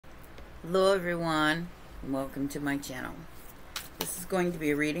Hello everyone, and welcome to my channel. This is going to be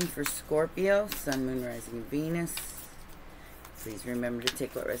a reading for Scorpio, Sun, Moon, Rising, Venus. Please remember to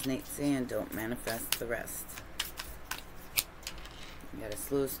take what resonates and don't manifest the rest. Got a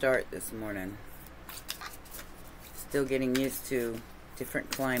slow start this morning. Still getting used to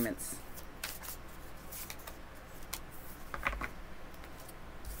different climates.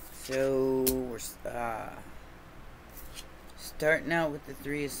 So we're starting out with the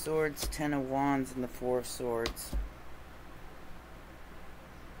Three of Swords, Ten of Wands, and the Four of Swords.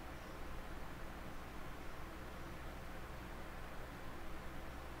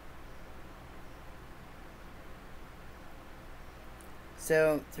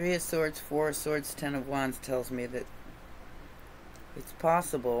 So, Three of Swords, Four of Swords, Ten of Wands tells me that it's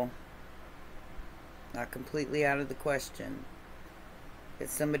possible, not completely out of the question,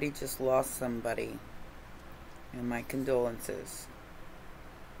 that somebody just lost somebody. And my condolences.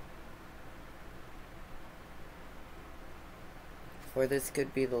 Or this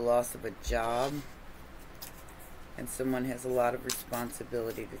could be the loss of a job, and someone has a lot of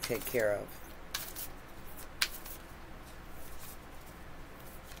responsibility to take care of.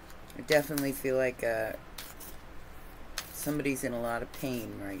 I definitely feel like somebody's in a lot of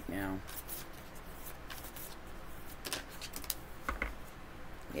pain right now.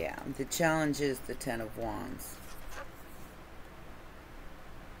 Yeah, the challenge is the Ten of Wands.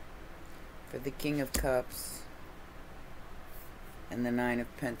 For the King of Cups and the Nine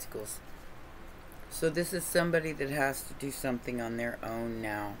of Pentacles. So this is somebody that has to do something on their own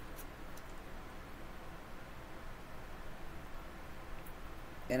now.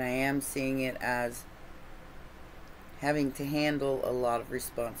 And I am seeing it as having to handle a lot of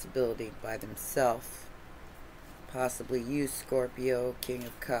responsibility by themselves. Possibly you, Scorpio, King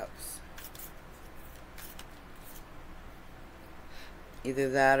of Cups.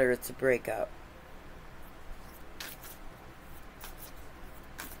 Either that or it's a breakup.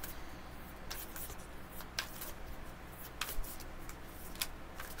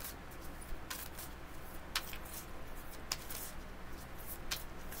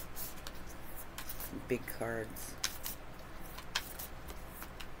 Big cards.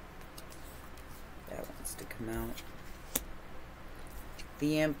 That wants to come out.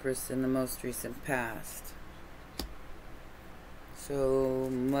 The Empress in the most recent past. So,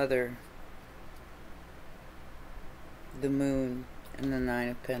 Mother, the Moon, and the Nine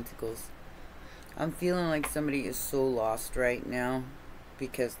of Pentacles. I'm feeling like somebody is so lost right now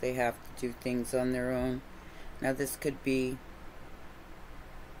because they have to do things on their own. Now, this could be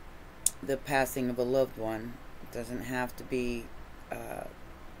the passing of a loved one. It doesn't have to be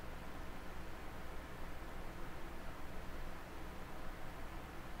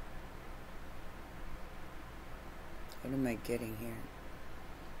what am I getting here?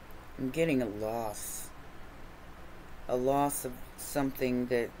 I'm getting a loss. A loss of something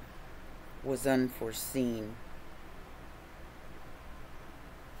that was unforeseen.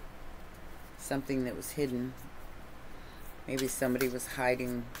 Something that was hidden. Maybe somebody was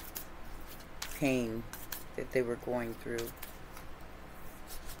hiding pain that they were going through.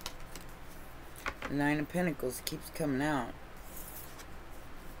 The Nine of Pentacles keeps coming out.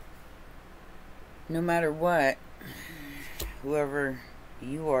 No matter what, whoever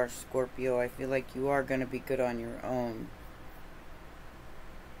you are, Scorpio, I feel like you are going to be good on your own.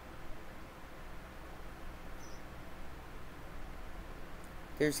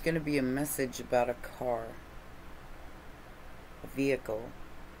 There's going to be a message about a car, a vehicle,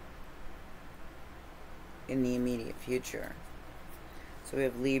 in the immediate future. So we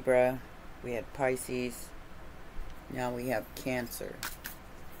have Libra, we had Pisces, now we have Cancer.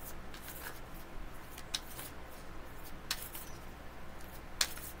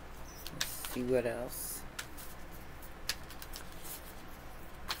 Let's see what else.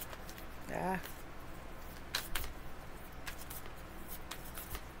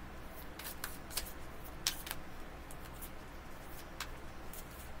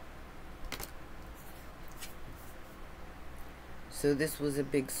 So this was a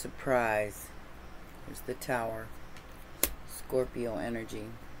big surprise. There's the Tower. Scorpio energy.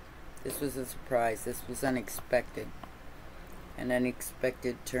 This was a surprise. This was unexpected. An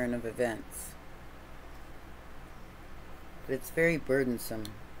unexpected turn of events. But it's very burdensome.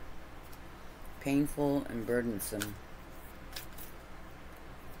 Painful and burdensome.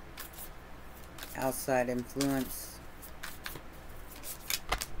 Outside influence.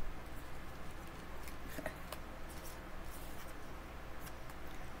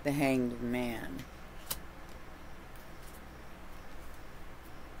 The Hanged Man.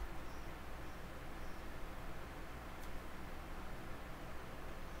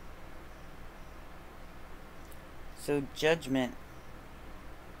 So Judgment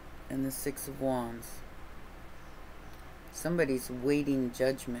and the Six of Wands. Somebody's waiting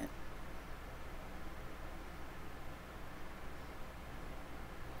judgment.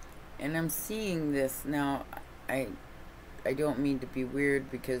 And I'm seeing this now. I don't mean to be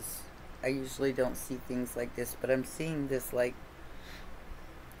weird because I usually don't see things like this, but I'm seeing this like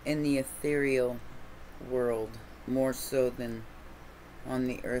in the ethereal world more so than on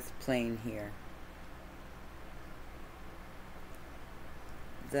the earth plane here.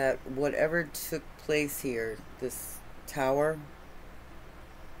 That whatever took place here, this tower,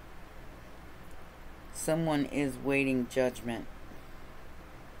 someone is waiting judgment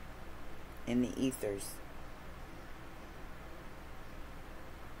in the ethers.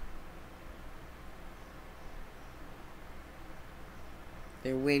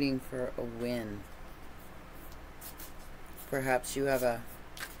 They're waiting for a win. Perhaps you have a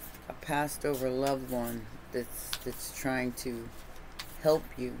passed over loved one that's trying to help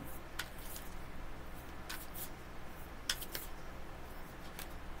you.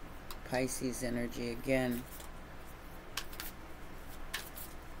 Pisces energy again.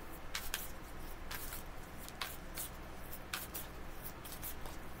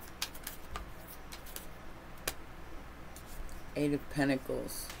 Eight of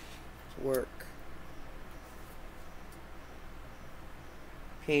Pentacles, work.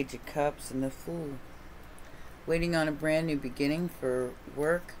 Page of Cups and the Fool. Waiting on a brand new beginning for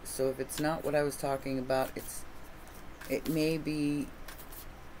work. So if it's not what I was talking about, it may be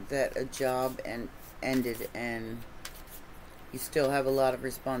that a job ended and you still have a lot of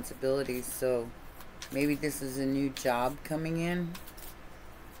responsibilities. So maybe this is a new job coming in.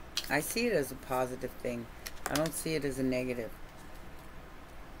 I see it as a positive thing. I don't see it as a negative.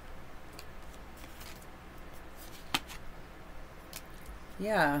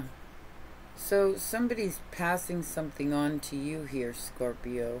 Yeah. So somebody's passing something on to you here,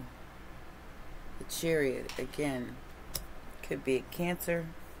 Scorpio. The Chariot, again. Could be a Cancer.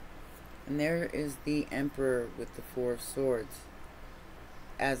 And there is the Emperor with the Four of Swords.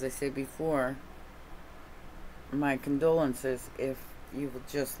 As I said before, my condolences if you've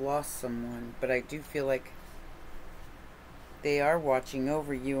just lost someone. But I do feel like they are watching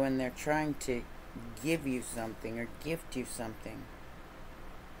over you and they're trying to give you something or gift you something.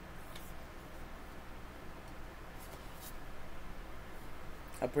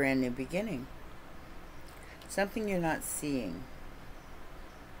 A brand new beginning. Something you're not seeing.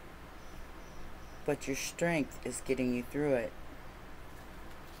 But your strength is getting you through it.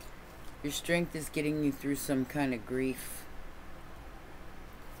 Your strength is getting you through some kind of grief.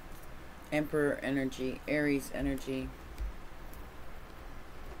 Emperor energy, Aries energy.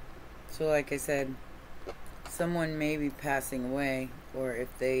 So like I said, someone may be passing away, or if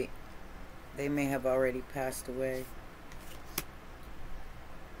they may have already passed away.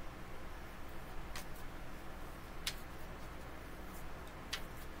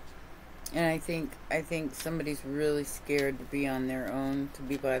 And I think somebody's really scared to be on their own, to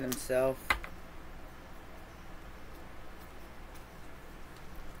be by themselves.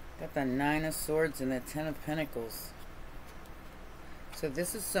 Got the Nine of Swords and the Ten of Pentacles. So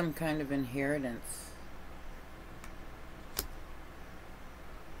this is some kind of inheritance.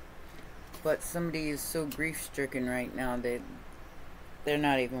 But somebody is so grief-stricken right now that they're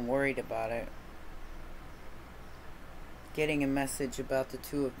not even worried about it. Getting a message about the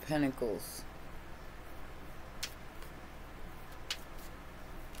Two of Pentacles.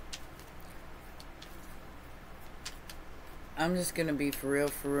 I'm just going to be for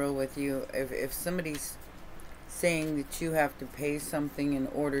real with you. If somebody's saying that you have to pay something in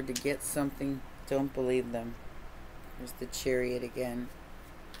order to get something, don't believe them. There's the Chariot again.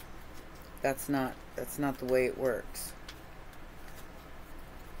 That's not the way it works.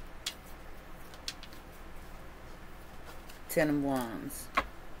 Ten of Wands,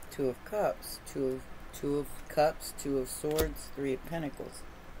 Two of Cups, Two of Cups, Two of Swords, Three of Pentacles.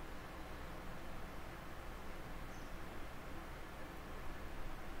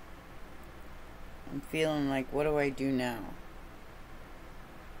 I'm feeling like, what do I do now?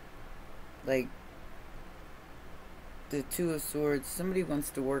 Like, the Two of Swords, somebody wants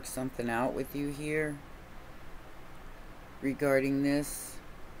to work something out with you here regarding this.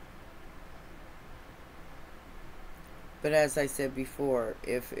 But as I said before,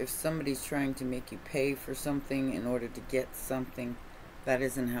 if somebody's trying to make you pay for something in order to get something, that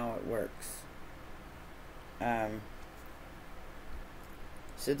isn't how it works.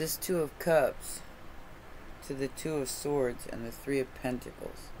 So this Two of Cups to the Two of Swords and the Three of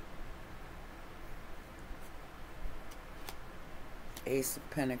Pentacles. Ace of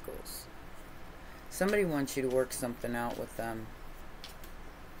Pentacles. Somebody wants you to work something out with them.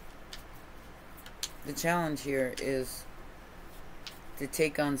 The challenge here is to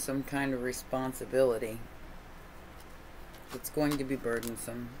take on some kind of responsibility. It's going to be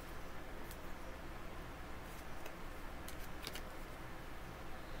burdensome.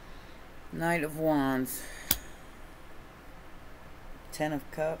 Knight of Wands, Ten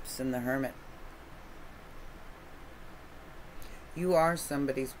of Cups, and the Hermit. You are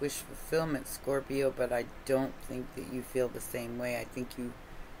somebody's wish fulfillment, Scorpio, but I don't think that you feel the same way. I think you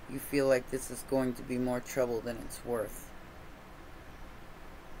feel like this is going to be more trouble than it's worth.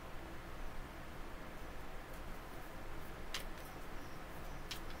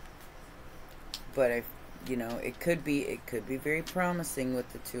 But it could be very promising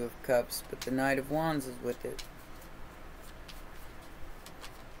with the Two of Cups, but the Knight of Wands is with it.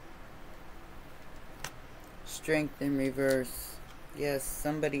 Strength in reverse. Yes,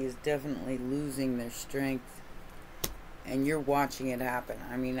 somebody is definitely losing their strength, and you're watching it happen.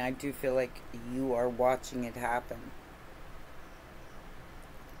 I mean, I do feel like you are watching it happen.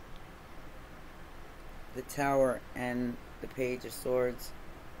 The Tower and the Page of Swords.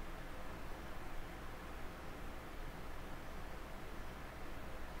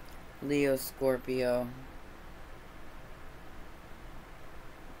 Leo, Scorpio.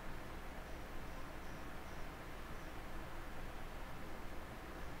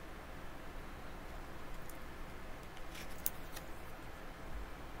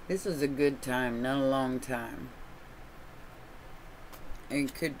 This is a good time, not a long time. And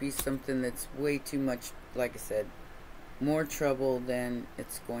it could be something that's way too much, like I said, more trouble than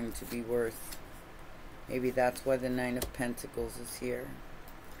it's going to be worth. Maybe that's why the Nine of Pentacles is here.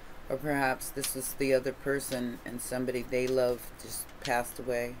 Or perhaps this is the other person and somebody they love just passed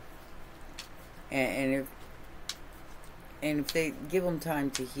away. And if they give them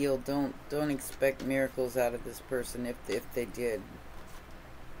time to heal, don't expect miracles out of this person if they did.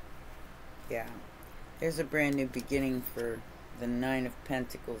 Yeah. There's a brand new beginning for the Nine of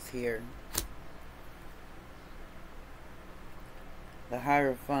Pentacles here. The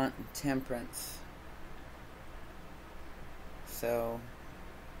Hierophant and Temperance. So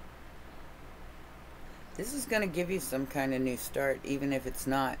this is going to give you some kind of new start, even if it's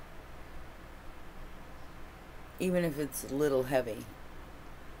not. Even if it's a little heavy.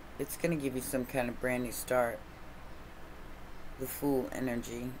 It's going to give you some kind of brand new start. The Fool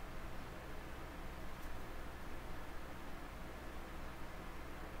energy.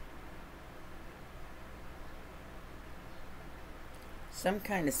 Some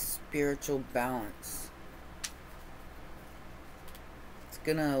kind of spiritual balance. It's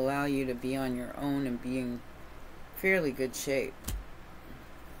going to allow you to be on your own and be in fairly good shape.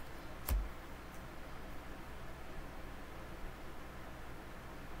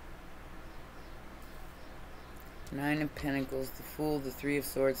 Nine of Pentacles, the Fool, the Three of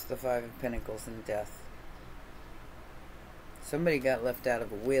Swords, the Five of Pentacles, and Death. Somebody got left out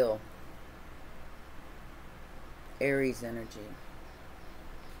of a will. Aries energy.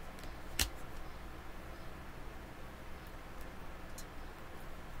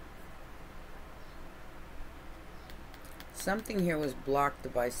 Something here was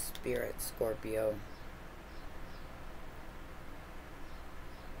blocked by spirit, Scorpio.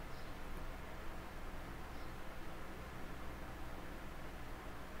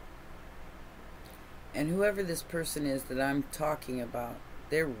 And whoever this person is that I'm talking about,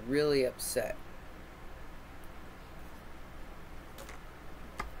 they're really upset.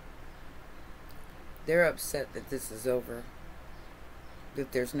 They're upset that this is over.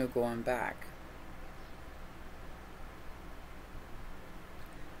 That there's no going back.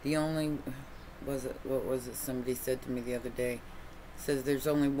 The only, what was it somebody said to me the other day? Says there's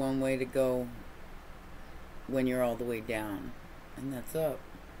only one way to go when you're all the way down. And that's up.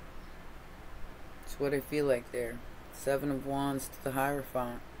 It's what I feel like there. Seven of Wands to the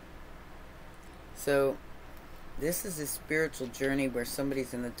Hierophant. So, this is a spiritual journey where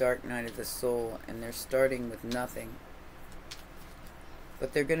somebody's in the dark night of the soul and they're starting with nothing.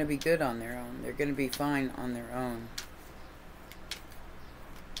 But they're going to be good on their own. They're going to be fine on their own.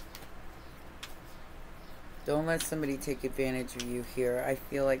 Don't let somebody take advantage of you here. I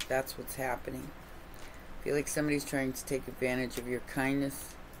feel like that's what's happening. I feel like somebody's trying to take advantage of your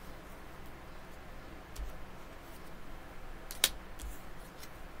kindness.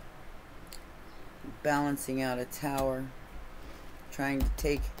 Balancing out a tower. Trying to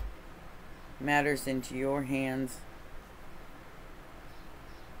take matters into your hands.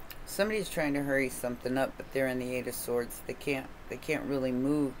 Somebody's trying to hurry something up, but they're in the Eight of Swords. They can't really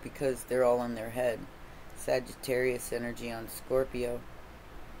move because they're all in their head. Sagittarius energy on Scorpio.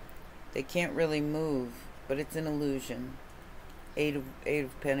 They can't really move, but it's an illusion. Eight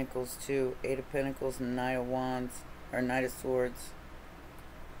of Pentacles too. Eight of Pentacles and Knight of Wands, or Knight of Swords,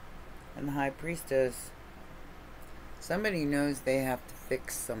 and the High Priestess. Somebody knows they have to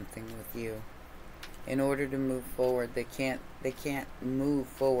fix something with you in order to move forward. They can't move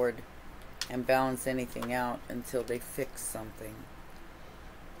forward and balance anything out until they fix something,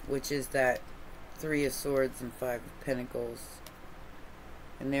 which is that Three of Swords and Five of Pentacles.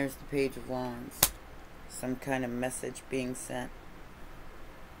 And there's the Page of Wands. Some kind of message being sent.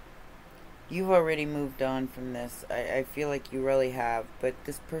 You've already moved on from this. I feel like you really have. But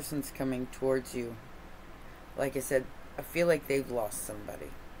this person's coming towards you. Like I said, I feel like they've lost somebody.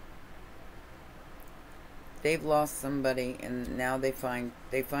 They've lost somebody, and now they find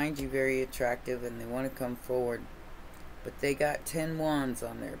you very attractive, and they want to come forward. But they got 10 wands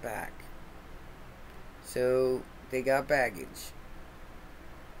on their back. So they got baggage.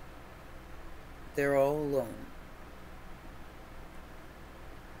 They're all alone.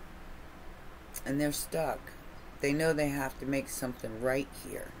 And they're stuck. They know they have to make something right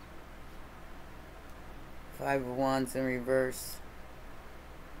here. Five of Wands in reverse.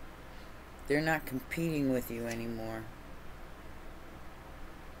 They're not competing with you anymore.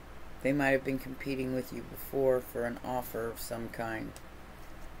 They might have been competing with you before for an offer of some kind.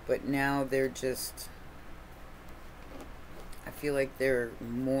 But now they're just... I feel like they're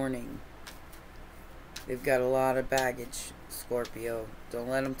mourning. They've got a lot of baggage, Scorpio. Don't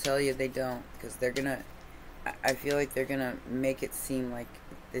let them tell you they don't, because they're gonna... I feel like they're gonna make it seem like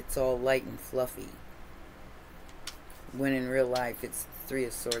it's all light and fluffy, when in real life it's Three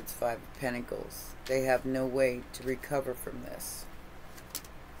of Swords, Five of Pentacles. They have no way to recover from this.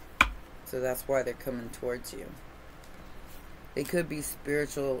 So that's why they're coming towards you. They could be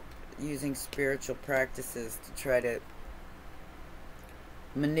using spiritual practices to try to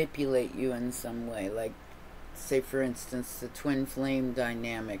manipulate you in some way. Like, say for instance, the twin flame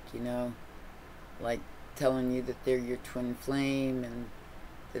dynamic, you know? Like telling you that they're your twin flame and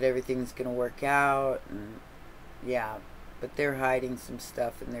that everything's gonna work out, and yeah, but they're hiding some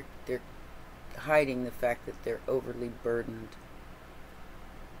stuff, and they're hiding the fact that they're overly burdened.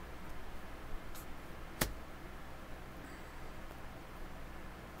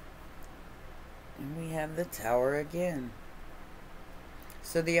 And we have the Tower again.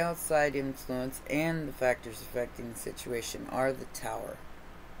 So the outside influence and the factors affecting the situation are the Tower.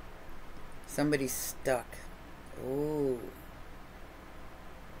 Somebody's stuck. Ooh.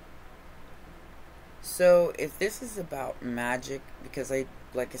 So if this is about magic, because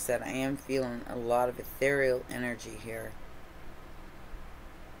like I said, I am feeling a lot of ethereal energy here.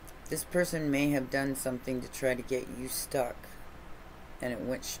 This person may have done something to try to get you stuck, and it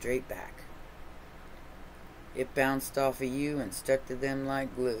went straight back. It bounced off of you and stuck to them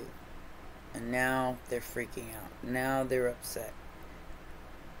like glue. And now they're freaking out. Now they're upset.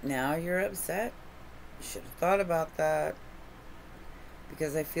 Now you're upset? You should have thought about that.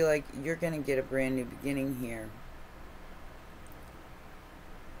 Because I feel like you're going to get a brand new beginning here,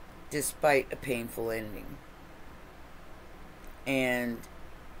 despite a painful ending. And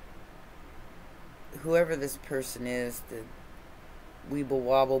whoever this person is, the weeble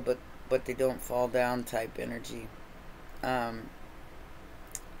wobble but they don't fall down type energy, they're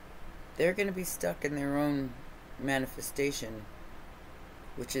going to be stuck in their own manifestation,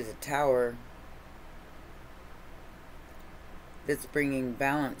 which is a tower that's bringing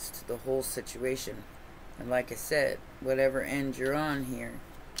balance to the whole situation. And like I said, whatever end you're on here,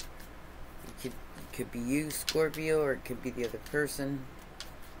 it could be you, Scorpio, or it could be the other person.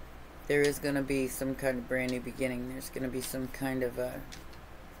 There is going to be some kind of brand new beginning. There's going to be some kind of a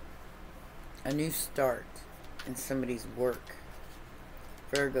new start in somebody's work.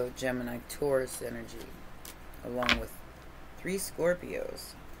 Virgo, Gemini, Taurus energy, along with 3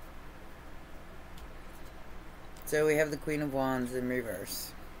 Scorpios. So we have the Queen of Wands in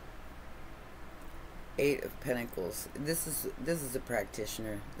reverse. 8 of Pentacles. This is a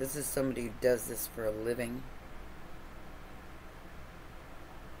practitioner. This is somebody who does this for a living.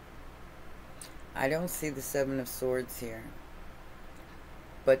 I don't see the 7 of Swords here.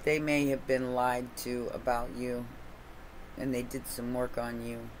 But they may have been lied to about you, and they did some work on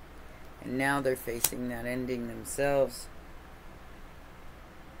you, and now they're facing that ending themselves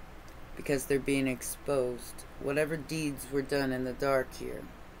because they're being exposed. Whatever deeds were done in the dark here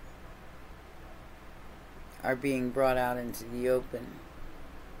are being brought out into the open,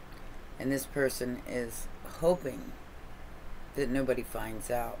 and this person is hoping that nobody finds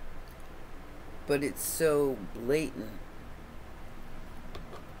out, but it's so blatant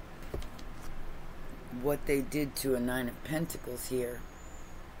what they did to a 9 of Pentacles here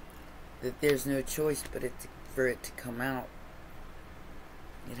that there's no choice but for it to come out.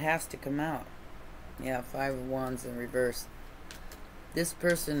 It has to come out. Yeah, Five of Wands in reverse. This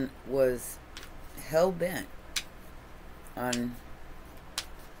person was hell-bent on,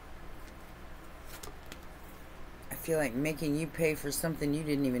 I feel like, making you pay for something you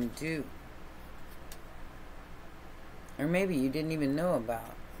didn't even do. Or maybe you didn't even know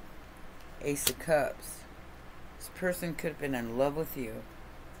about. Ace of Cups. This person could have been in love with you.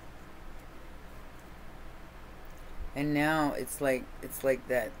 And now it's like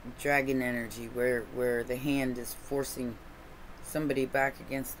that dragon energy where the hand is forcing somebody back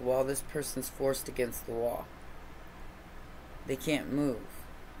against the wall. This person's forced against the wall. They can't move.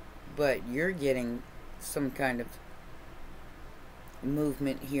 But you're getting some kind of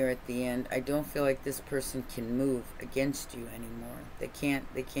movement here at the end. I don't feel like this person can move against you anymore. They can't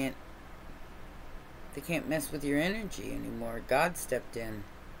mess with your energy anymore. God stepped in.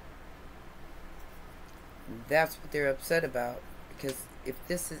 That's what they're upset about. Because if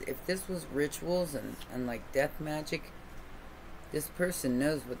this was rituals and like death magic, this person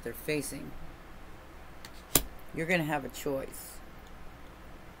knows what they're facing. You're gonna have a choice.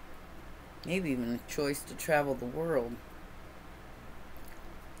 Maybe even a choice to travel the world.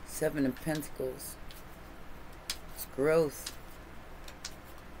 Seven of Pentacles. It's growth.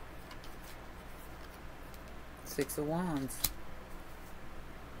 Six of Wands.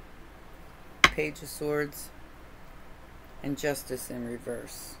 Page of Swords. And Justice in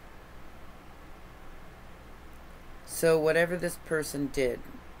reverse. So whatever this person did,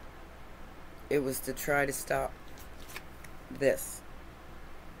 it was to try to stop this.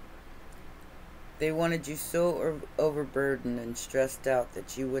 They wanted you so overburdened and stressed out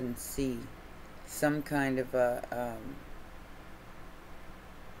that you wouldn't see some kind of a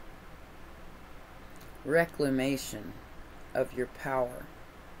reclamation of your power.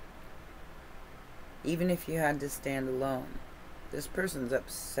 Even if you had to stand alone. This person's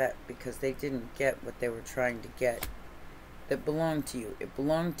upset because they didn't get what they were trying to get. That belonged to you. It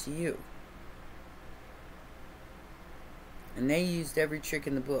belonged to you. And they used every trick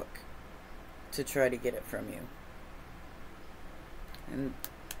in the book to try to get it from you. And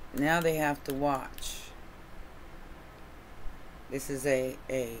now they have to watch. This is a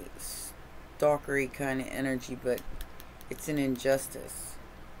stalkery kind of energy, but it's an injustice.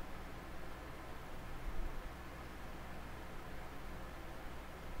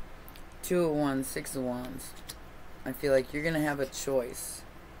 Two of Wands, Six of Wands. I feel like you're going to have a choice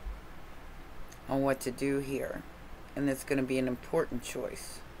on what to do here. And it's going to be an important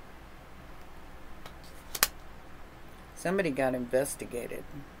choice. Somebody got investigated.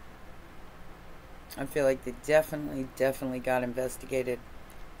 I feel like they definitely got investigated.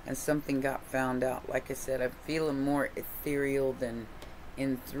 And something got found out. Like I said, I'm feeling more ethereal than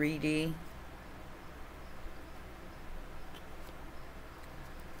in 3D.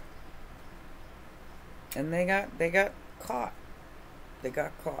 And they got caught. They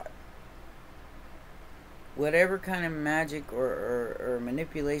got caught. Whatever kind of magic or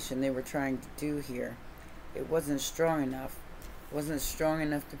manipulation they were trying to do here, it wasn't strong enough. It wasn't strong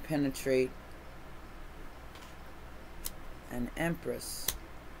enough to penetrate an Empress.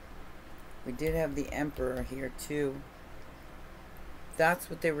 We did have the Emperor here too. That's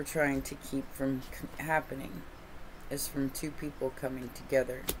what they were trying to keep from happening. Is from two people coming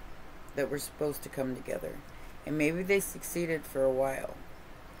together that were supposed to come together. And maybe they succeeded for a while.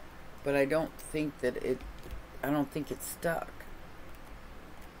 But I don't think it's stuck.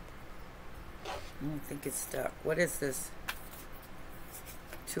 I don't think it's stuck. What is this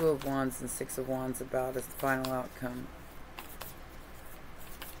Two of Wands and Six of Wands about as the final outcome?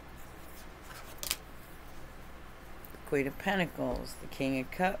 The Queen of Pentacles, the King of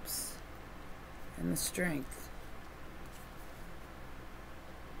Cups, and the Strength.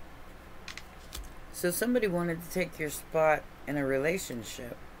 So somebody wanted to take your spot in a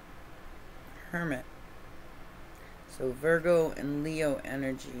relationship. Hermit. So Virgo and Leo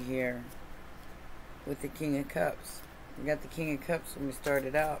energy here with the King of Cups. We got the King of Cups when we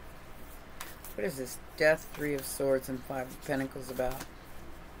started out. What is this? Death, Three of Swords, and Five of Pentacles about?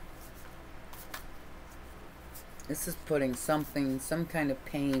 This is putting something, some kind of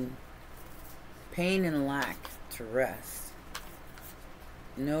pain and lack to rest.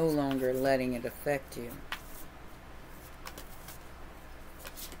 No longer letting it affect you.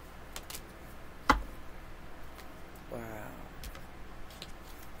 Wow.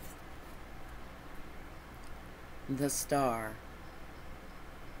 The Star.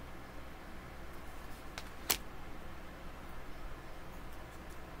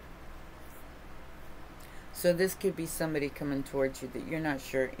 So this could be somebody coming towards you that you're not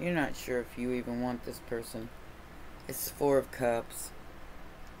sure if you even want this person. It's Four of Cups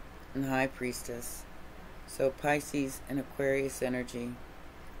and High Priestess. So Pisces and Aquarius energy.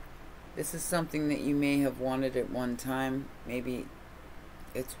 This is something that you may have wanted at one time. Maybe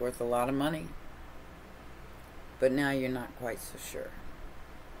it's worth a lot of money. But now you're not quite so sure.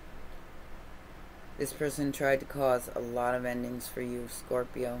 This person tried to cause a lot of endings for you,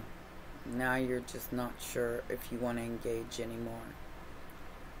 Scorpio. Now you're just not sure if you want to engage anymore.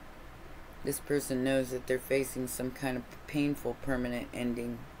 This person knows that they're facing some kind of painful permanent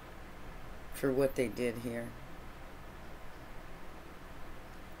ending for what they did here.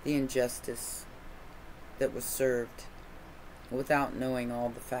 The injustice that was served without knowing all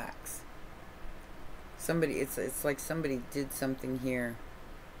the facts. It's like somebody did something here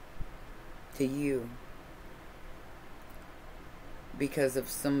to you because of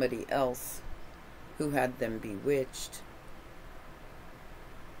somebody else who had them bewitched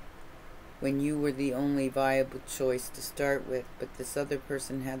when you were the only viable choice to start with. But this other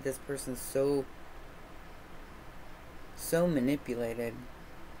person had this person so manipulated,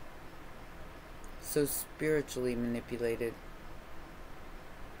 so spiritually manipulated,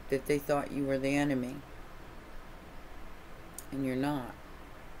 that they thought you were the enemy, and you're not.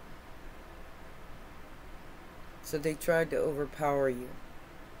 So they tried to overpower you.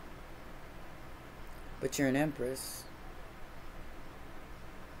 But you're an empress.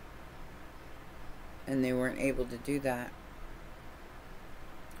 And they weren't able to do that.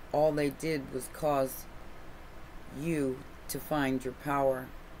 All they did was cause you to find your power,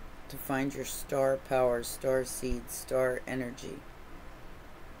 to find your star power, star seed, star energy.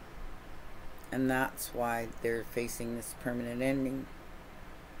 And that's why they're facing this permanent ending.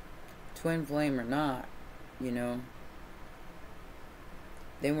 Twin flame or not, you know,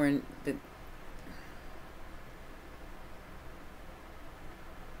 they weren't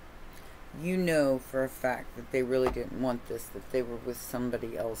you know for a fact that they really didn't want this, that they were with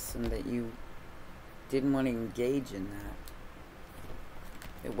somebody else, and that you didn't want to engage in that.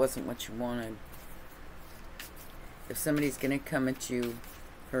 It wasn't what you wanted. If somebody's going to come at you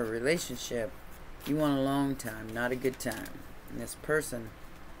for a relationship, you want a long time, not a good time. And this person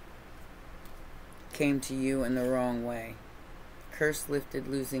came to you in the wrong way. Curse lifted,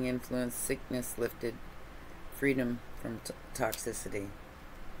 losing influence, sickness lifted, freedom from toxicity.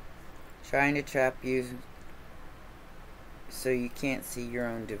 Trying to trap you so you can't see your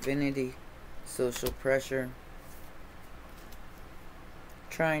own divinity, social pressure,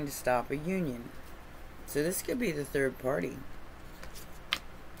 trying to stop a union. So this could be the third party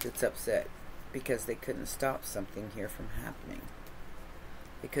that's upset because they couldn't stop something here from happening.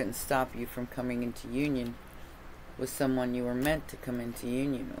 They couldn't stop you from coming into union with someone you were meant to come into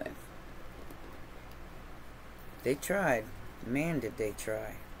union with. They tried. Man, did they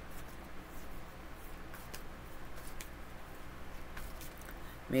try.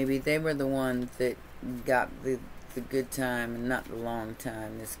 Maybe they were the ones that got the good time and not the long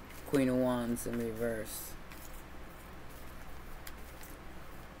time. This Queen of Wands in reverse.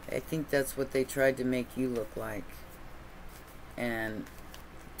 I think that's what they tried to make you look like. And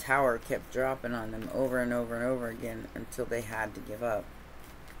Tower kept dropping on them over and over and over again until they had to give up.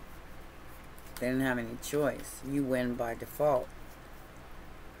 They didn't have any choice. You win by default.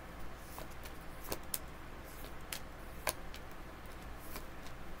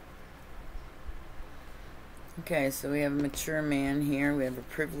 Okay, so we have a mature man here. We have a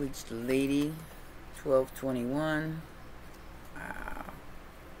privileged lady, 1221. Wow.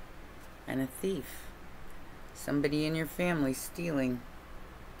 And a thief. Somebody in your family stealing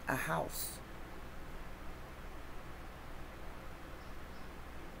a house.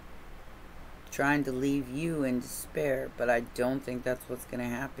 Trying to leave you in despair, but I don't think that's what's going to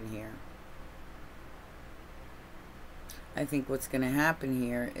happen here. I think what's going to happen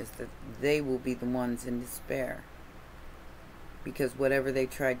here is that they will be the ones in despair. Because whatever they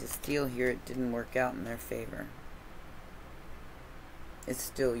tried to steal here, it didn't work out in their favor. It's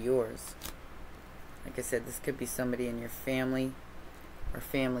still yours. Like I said, this could be somebody in your family or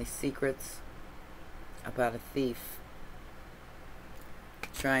family secrets about a thief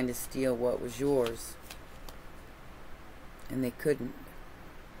trying to steal what was yours. And they couldn't.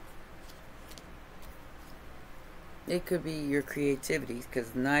 It could be your creativity,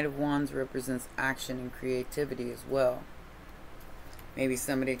 because the Knight of Wands represents action and creativity as well. Maybe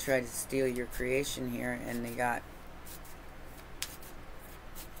somebody tried to steal your creation here and they got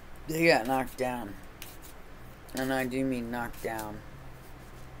knocked down. And I do mean knocked down.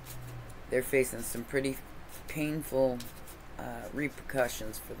 They're facing some pretty painful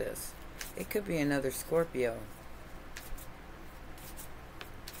repercussions for this. It could be another Scorpio.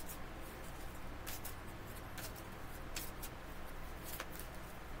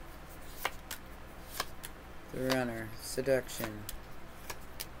 The runner, seduction.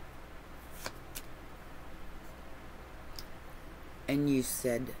 And you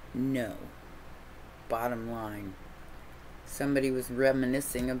said no. Bottom line. Somebody was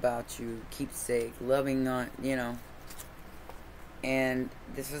reminiscing about you, keepsake, loving on, you know. And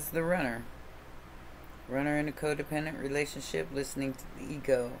this is the runner. Runner in a codependent relationship, listening to the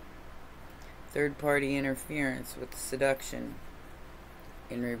ego. Third party interference with seduction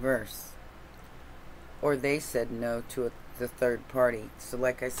in reverse. Or they said no to the third party. So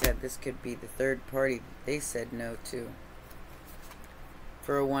like I said, this could be the third party that they said no to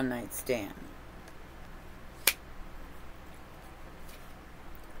for a one-night stand.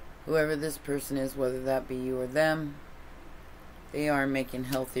 Whoever this person is, whether that be you or them, they are making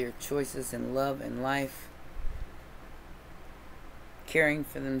healthier choices in love and life, caring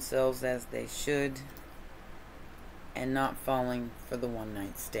for themselves as they should, and not falling for the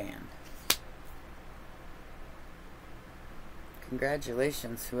one-night stand.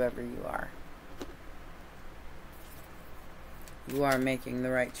 Congratulations, whoever you are. You are making the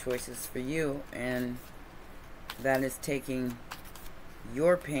right choices for you, and that is taking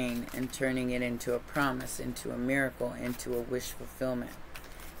your pain and turning it into a promise, into a miracle, into a wish fulfillment.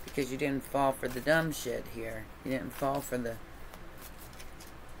 Because you didn't fall for the dumb shit here. You didn't fall for the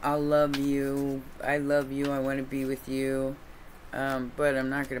I love you, I want to be with you, but I'm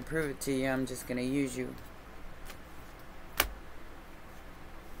not going to prove it to you, I'm just going to use you.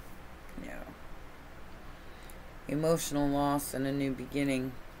 Emotional loss and a new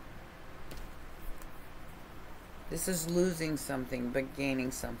beginning. This is losing something but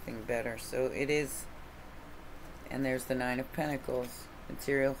gaining something better. So it is. And there's the Nine of Pentacles.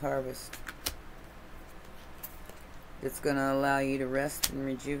 Material harvest. It's going to allow you to rest and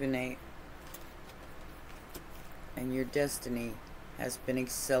rejuvenate. And your destiny has been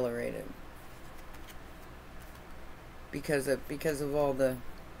accelerated. Because of all the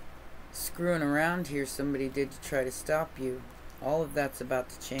screwing around here somebody did to try to stop you. All of that's about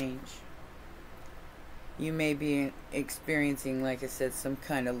to change. You may be experiencing, like I said, some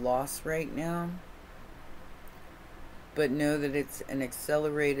kind of loss right now, but know that it's an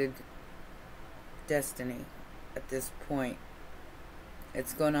accelerated destiny at this point.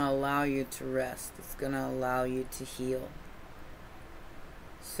 It's going to allow you to rest. It's going to allow you to heal.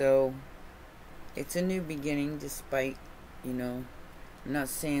 So it's a new beginning, despite, you know, I'm not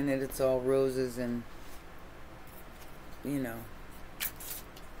saying that it's all roses and, you know,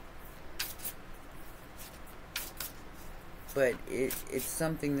 but it's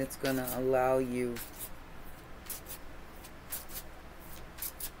something that's going to allow you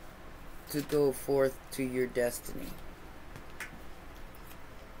to go forth to your destiny.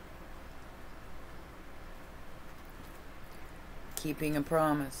 Keeping a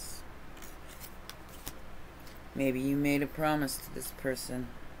promise. Maybe you made a promise to this person.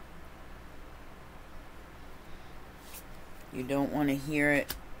 You don't want to hear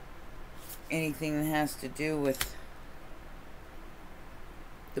it. Anything that has to do with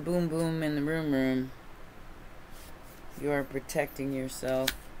the boom boom and the room room. You are protecting yourself.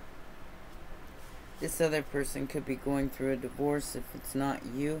 This other person could be going through a divorce if it's not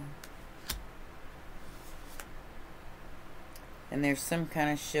you. And there's some kind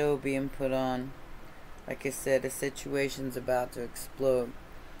of show being put on. Like I said, a situation's about to explode.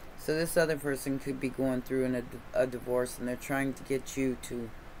 So this other person could be going through a divorce, and they're trying to get you to,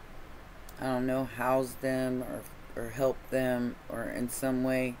 I don't know, house them or help them, or in some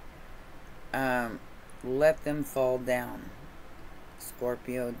way let them fall down.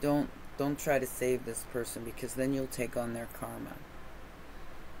 Scorpio, don't try to save this person, because then you'll take on their karma.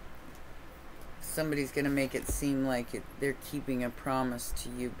 Somebody's going to make it seem like they're keeping a promise to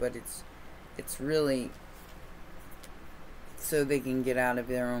you, but it's really so they can get out of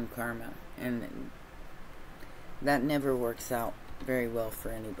their own karma, and that never works out very well for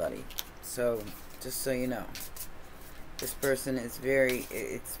anybody. So just so you know, this person is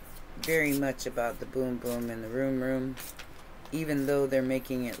it's very much about the boom boom in the room room, even though they're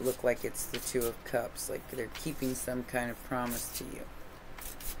making it look like it's the Two of Cups, like they're keeping some kind of promise to you.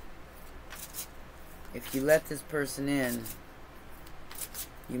 If you let this person in,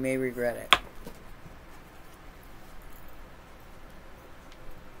 you may regret it.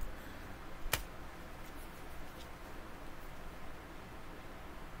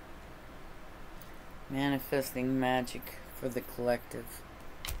 Manifesting magic for the collective.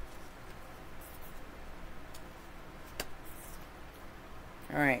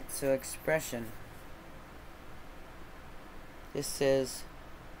 Alright, so expression. This says,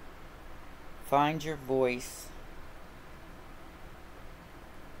 find your voice.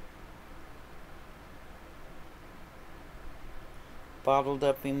 Bottled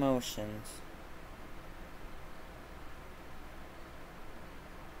up emotions.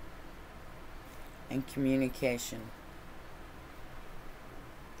 And communication.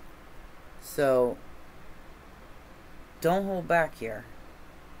 So, don't hold back here.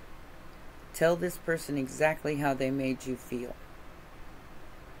 Tell this person exactly how they made you feel.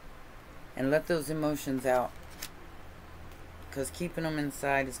 And let those emotions out. Because keeping them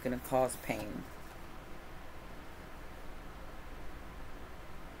inside is going to cause pain.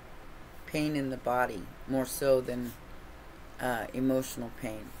 Pain in the body, more so than emotional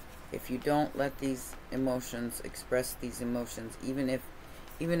pain. If you don't let these emotions express these emotions, even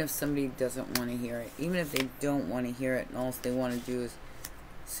if somebody doesn't want to hear it, even if they don't want to hear it and all they want to do is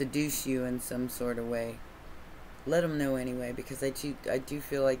seduce you in some sort of way, let them know anyway, because I do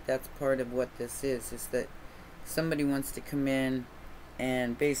feel like that's part of what this is that somebody wants to come in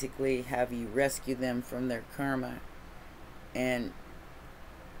and basically have you rescue them from their karma, and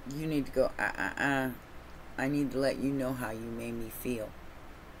you need to go, I need to let you know how you made me feel.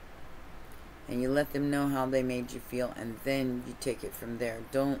 And you let them know how they made you feel, and then you take it from there.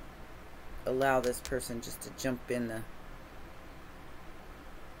 Don't allow this person just to jump in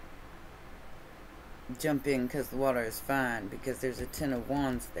because the water is fine, because there's a 10 of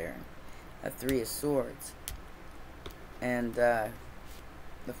wands there, a 3 of swords, and the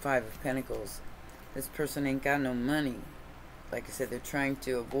 5 of pentacles. This person ain't got no money. Like I said, they're trying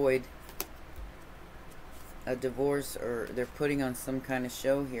to avoid a divorce, or they're putting on some kind of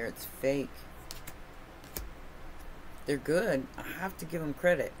show here. It's fake. They're good. I have to give them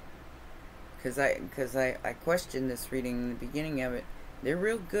credit, because I questioned this reading in the beginning of it. They're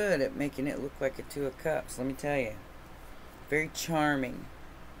real good at making it look like a 2 of cups, let me tell you. Very charming.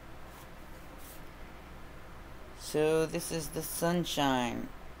 So this is the sunshine.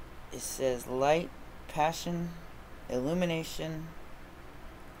 It says light, passion, illumination,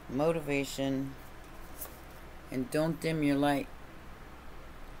 motivation, and don't dim your light.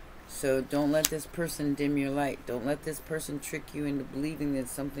 So don't let this person dim your light. Don't let this person trick you into believing that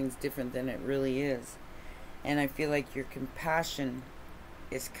something's different than it really is. And I feel like your compassion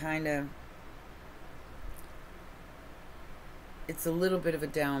is kind of, it's a little bit of a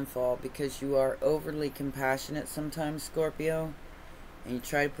downfall, because you are overly compassionate sometimes, Scorpio, and you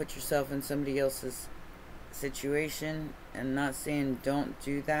try to put yourself in somebody else's situation. And not saying don't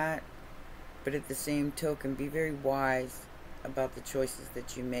do that, but at the same token, be very wise about the choices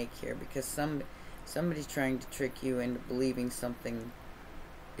that you make here, because somebody's trying to trick you into believing something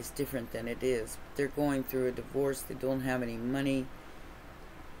is different than it is. They're going through a divorce. They don't have any money.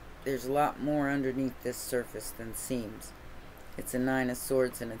 There's a lot more underneath this surface than seems. It's a 9 of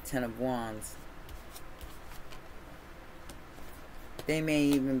swords and a 10 of wands. They may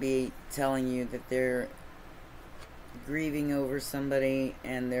even be telling you that they're grieving over somebody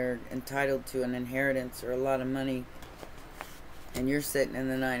and they're entitled to an inheritance or a lot of money, and you're sitting in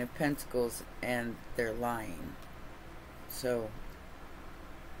the 9 of pentacles and they're lying. So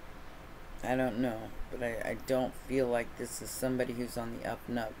I don't know, but I don't feel like this is somebody who's on the up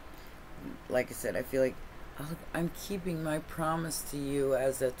and up. Like I said, I feel like I'm keeping my promise to you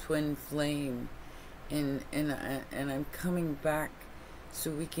as a twin flame, and I'm coming back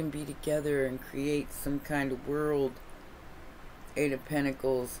so we can be together and create some kind of world. 8 of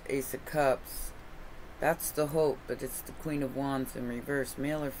Pentacles, Ace of Cups. That's the hope, but it's the Queen of Wands in reverse,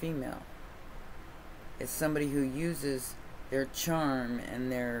 male or female. It's somebody who uses their charm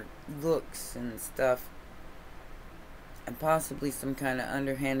and their looks and stuff, and possibly some kind of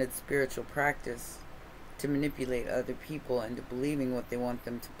underhanded spiritual practice to manipulate other people into believing what they want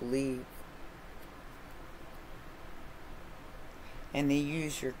them to believe. And they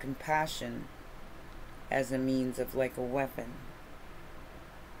use your compassion as a means of, like, a weapon.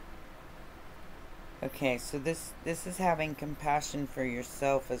 Okay, so this is having compassion for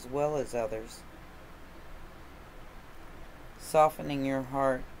yourself as well as others. Softening your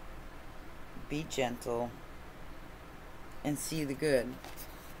heart. Be gentle. And see the good.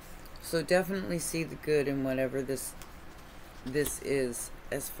 So definitely see the good in whatever this is,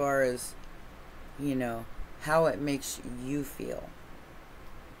 as far as, you know, how it makes you feel.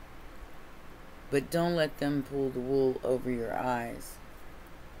 But don't let them pull the wool over your eyes.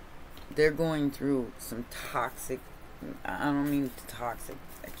 They're going through some toxic, I don't mean toxic,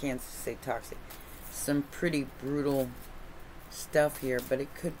 I can't say toxic, some pretty brutal stuff here, but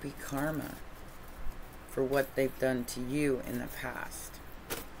it could be karma for what they've done to you in the past.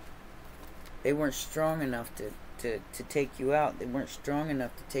 They weren't strong enough to take you out. They weren't strong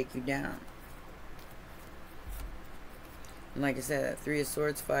enough to take you down. And like I said, that Three of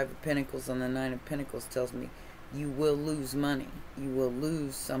Swords, Five of Pentacles on the Nine of Pentacles tells me you will lose money. You will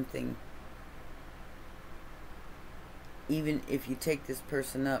lose something. Even if you take this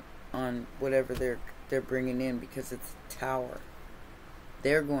person up on whatever they're bringing in, because it's a tower.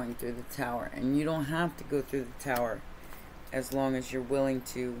 They're going through the tower, and you don't have to go through the tower as long as you're willing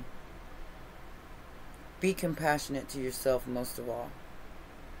to be compassionate to yourself, most of all.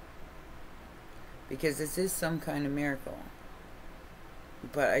 Because this is some kind of miracle.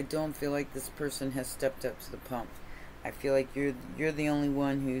 But I don't feel like this person has stepped up to the pump. I feel like you're the only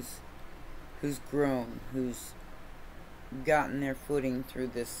one who's grown, who's gotten their footing through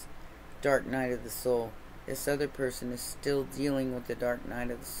this dark night of the soul. This other person is still dealing with the dark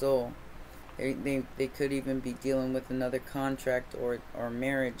night of the soul. They could even be dealing with another contract or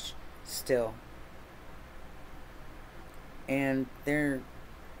marriage still. And they're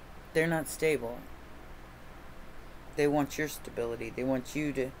not stable. They want your stability. They want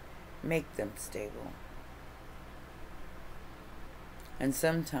you to make them stable. And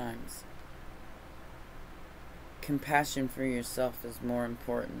sometimes compassion for yourself is more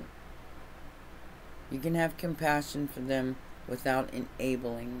important. You can have compassion for them without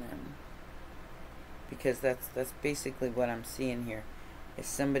enabling them. Because that's basically what I'm seeing here. Is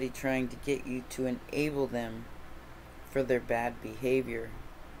somebody trying to get you to enable them for their bad behavior.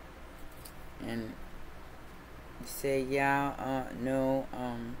 And you say, yeah, no,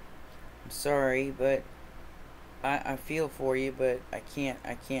 I'm sorry, but I feel for you, but I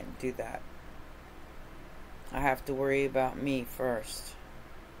can't do that. I have to worry about me first.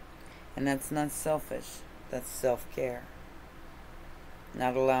 And that's not selfish. That's self-care.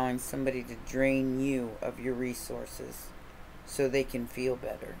 Not allowing somebody to drain you of your resources so they can feel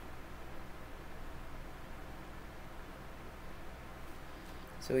better.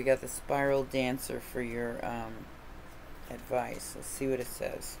 So we got the Spiral Dancer for your advice. Let's see what it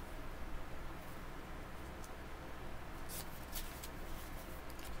says.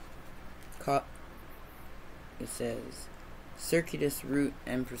 It says, circuitous route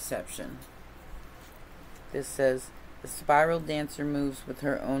and perception. This says, the spiral dancer moves with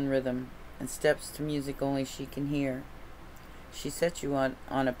her own rhythm and steps to music only she can hear. She sets you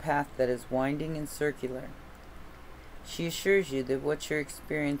on a path that is winding and circular. She assures you that what you're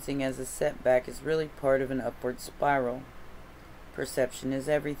experiencing as a setback is really part of an upward spiral. Perception is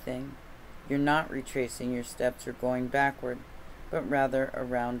everything. You're not retracing your steps or going backward, but rather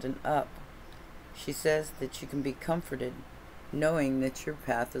around and up. She says that you can be comforted, knowing that your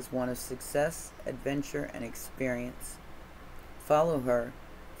path is one of success, adventure, and experience. Follow her,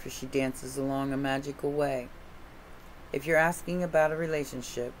 for she dances along a magical way. If you're asking about a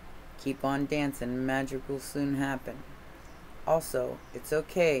relationship, keep on dancing and magic will soon happen. Also, it's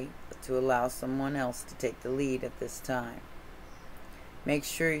okay to allow someone else to take the lead at this time. Make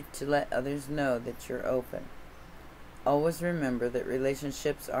sure to let others know that you're open. Always remember that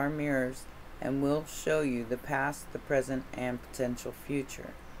relationships are mirrors and will show you the past, the present, and potential future.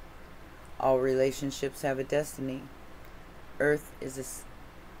 All relationships have a destiny. Earth is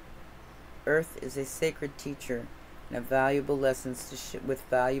a sacred teacher and valuable lessons with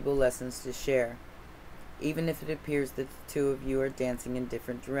valuable lessons to share, even if it appears that the two of you are dancing in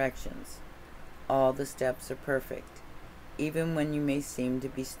different directions. All the steps are perfect, even when you may seem to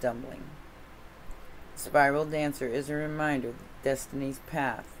be stumbling. Spiral Dancer is a reminder that destiny's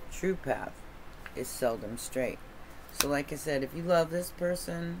path, true path, is seldom straight. So like I said, if you love this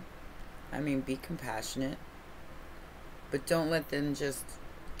person, be compassionate, but don't let them just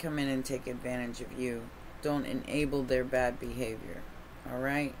come in and take advantage of you. Don't enable their bad behavior.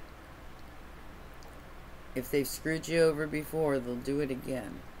 Alright? If they've screwed you over before, they'll do it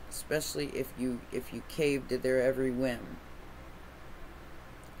again. Especially if you cave to their every whim.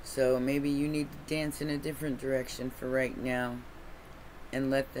 So maybe you need to dance in a different direction for right now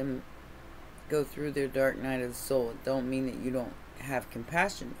and let them go through their dark night of the soul. It don't mean that you don't have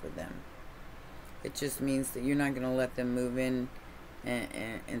compassion for them. It just means that you're not going to let them move in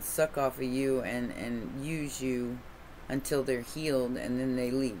and suck off of you and use you until they're healed and then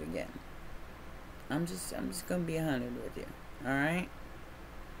they leave again. I'm just going to be 100 with you. Alright?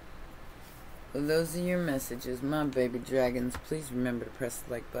 Well, those are your messages, my baby dragons. Please remember to press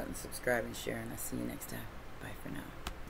the like button, subscribe, and share, and I'll see you next time. Bye for now.